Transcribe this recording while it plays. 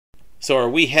So are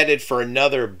we headed for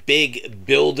another big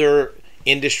builder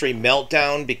industry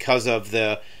meltdown because of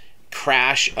the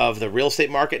crash of the real estate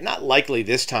market? Not likely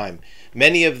this time.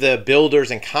 Many of the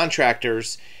builders and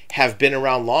contractors have been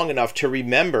around long enough to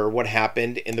remember what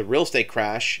happened in the real estate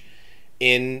crash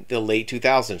in the late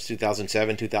 2000s,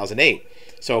 2007, 2008.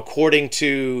 So according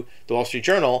to the Wall Street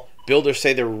Journal, builders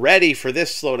say they're ready for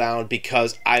this slowdown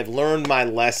because I've learned my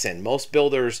lesson. Most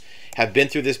builders have been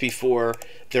through this before.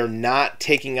 They're not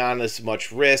taking on as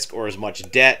much risk or as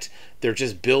much debt. They're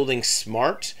just building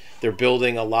smart. They're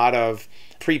building a lot of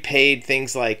prepaid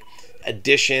things like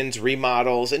additions,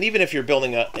 remodels, and even if you're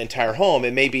building an entire home,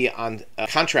 it may be on a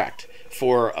contract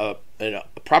for a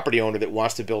property owner that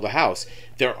wants to build a house.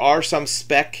 There are some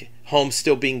spec homes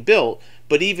still being built,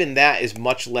 but even that is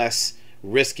much less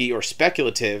risky or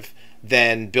speculative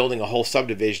than building a whole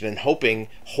subdivision and hoping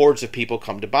hordes of people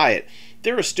come to buy it.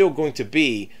 There is still going to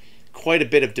be quite a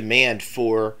bit of demand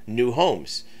for new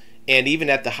homes. And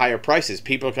even at the higher prices,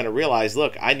 people are going to realize,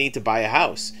 look, I need to buy a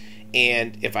house.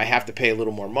 And if I have to pay a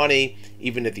little more money,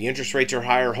 even if the interest rates are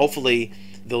higher, hopefully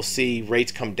they'll see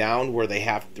rates come down where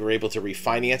they're able to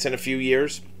refinance in a few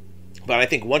years. But I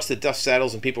think once the dust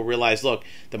settles and people realize, look,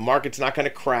 the market's not going to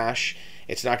crash,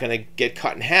 it's not going to get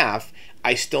cut in half,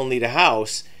 I still need a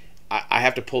house, I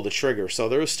have to pull the trigger. So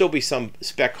there will still be some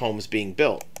spec homes being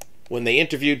built. When they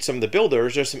interviewed some of the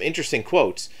builders, there's some interesting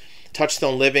quotes.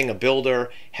 Touchstone Living, a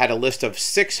builder, had a list of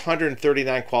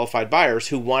 639 qualified buyers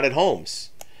who wanted homes.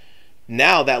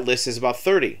 Now that list is about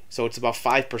 30, so it's about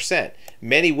 5%.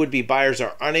 Many would-be buyers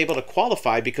are unable to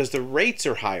qualify because the rates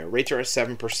are higher. Rates are at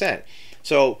 7%.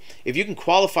 So if you can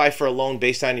qualify for a loan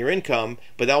based on your income,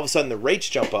 but all of a sudden the rates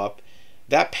jump up,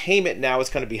 that payment now is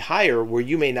going to be higher where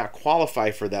you may not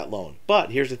qualify for that loan.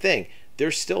 But here's the thing,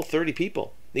 there's still 30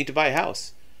 people need to buy a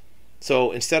house.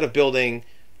 So instead of building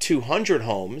 200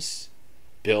 homes,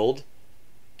 build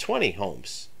 20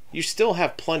 homes. You still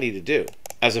have plenty to do.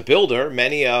 As a builder,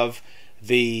 many of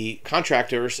the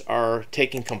contractors are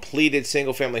taking completed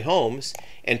single-family homes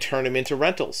and turn them into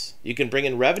rentals. You can bring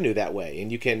in revenue that way,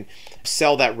 and you can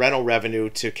sell that rental revenue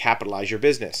to capitalize your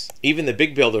business. Even the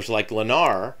big builders like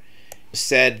Lennar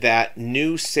said that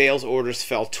new sales orders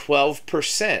fell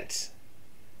 12%.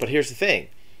 But here's the thing.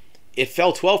 It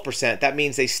fell 12%. That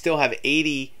means they still have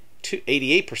 80 to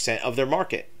 88% of their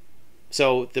market.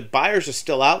 So the buyers are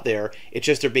still out there. It's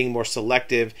just they're being more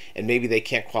selective and maybe they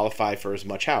can't qualify for as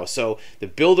much house. So the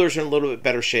builders are in a little bit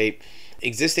better shape.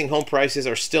 Existing home prices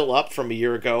are still up from a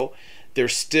year ago.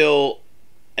 There's still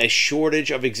a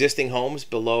shortage of existing homes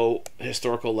below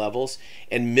historical levels,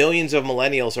 and millions of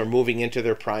millennials are moving into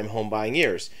their prime home buying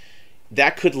years.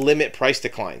 That could limit price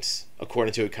declines,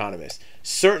 according to economists.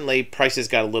 Certainly, prices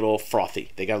got a little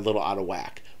frothy. They got a little out of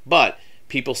whack. But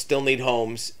people still need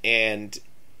homes, and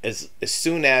as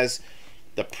soon as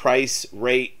the price,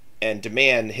 rate, and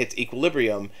demand hits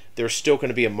equilibrium, there's still going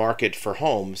to be a market for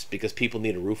homes because people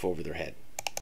need a roof over their head.